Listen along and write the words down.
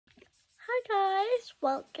Hi guys,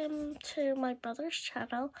 welcome to my brother's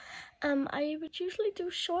channel. I would usually do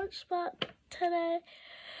shorts, but today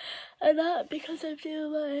I'm not because I'm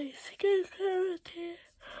doing my skincare routine.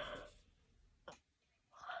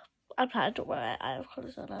 I'm planning to wear it. I have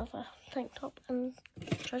clothes on. I have a tank top and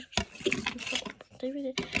trousers and stuff.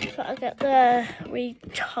 DVD. So I'll get the wee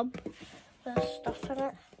tub with stuff in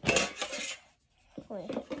it.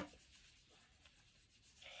 Wait.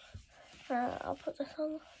 I'll put this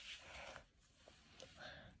on.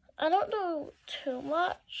 I don't do too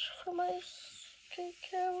much for my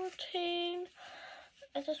skincare routine.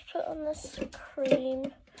 I just put on this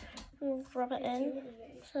cream and rub it in.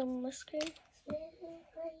 Some whiskey.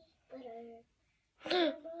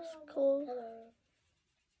 It's cool.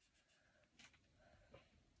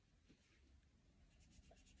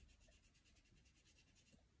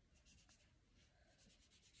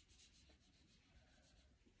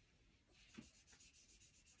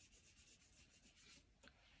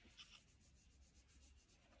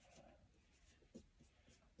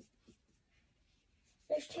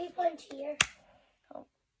 There's 2 points here. Oh.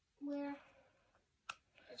 Where?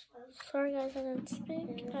 Sorry guys, I didn't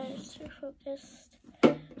speak. I was too focused.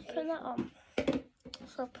 Put that on.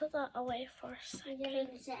 So put that away for a second. You didn't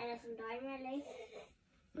even set anything down, really.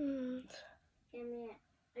 Give me it.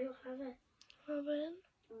 I don't have it. Rub it in.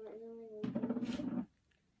 Oh, it's only one.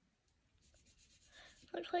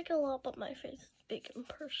 Looks like a lot, but my face is big in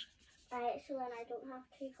person. Right, so then I don't have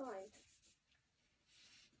 2 coins.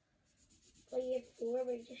 Well, you had 4,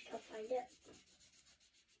 but you just can't find it.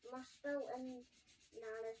 Must spill in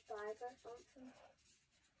Nana's bag or something.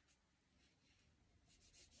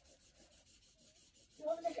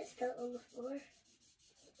 What if it's spilt on the floor?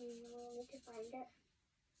 No, I need to find it.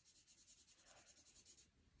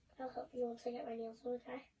 I'll help you once I get my nails on,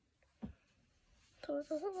 okay? So it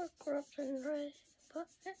doesn't look rubbed in right, but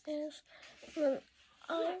it is. And then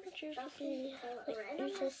I would usually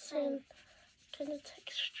use the same kind of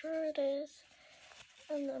texture it is,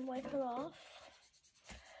 and then wipe it off.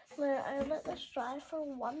 Then I let this dry for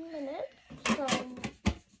 1 minute. So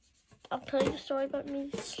I'll tell you a story about me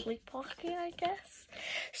sleepwalking, I guess.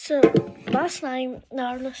 So last night,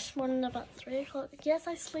 now this morning about 3 o'clock. Yes,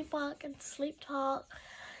 I sleepwalk and sleep talk.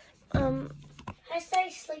 I say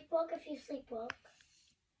sleepwalk if you sleepwalk.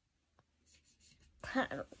 I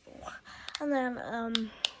don't know. And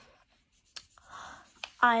then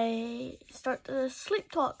I started to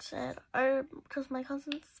sleep talk, said, because my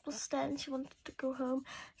cousin was staying, she wanted to go home,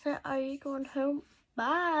 said, are you going home?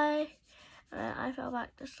 Bye. And then I fell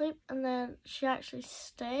back to sleep, and then she actually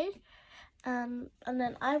stayed, and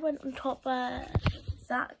then I went on top of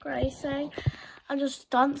that grey thing and just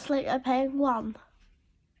danced like a penguin.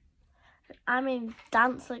 I mean,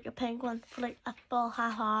 dance like a penguin for like a full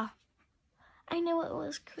half hour. I know it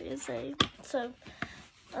was crazy. So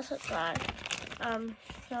that's it dry.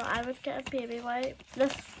 So I would get a baby wipe.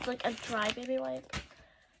 This is like a dry baby wipe.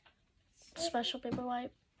 Special baby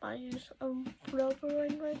wipe. I use a rubber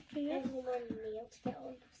ring right here. I have one nail to get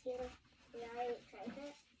on. Yeah, I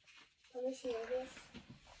excited. Let me see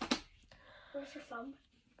this. Where's your thumb?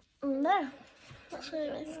 No. That's really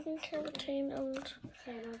my skincare routine and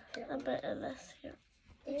a bit of this here.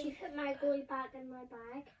 Did you put my goalie back in my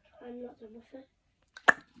bag? I'm not done with it.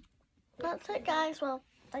 That's it guys. Well,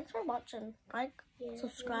 thanks for watching. Like,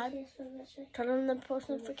 subscribe, turn on the post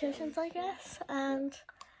notifications I guess. And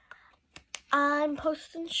I'm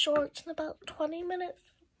posting shorts in about 20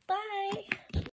 minutes. Bye.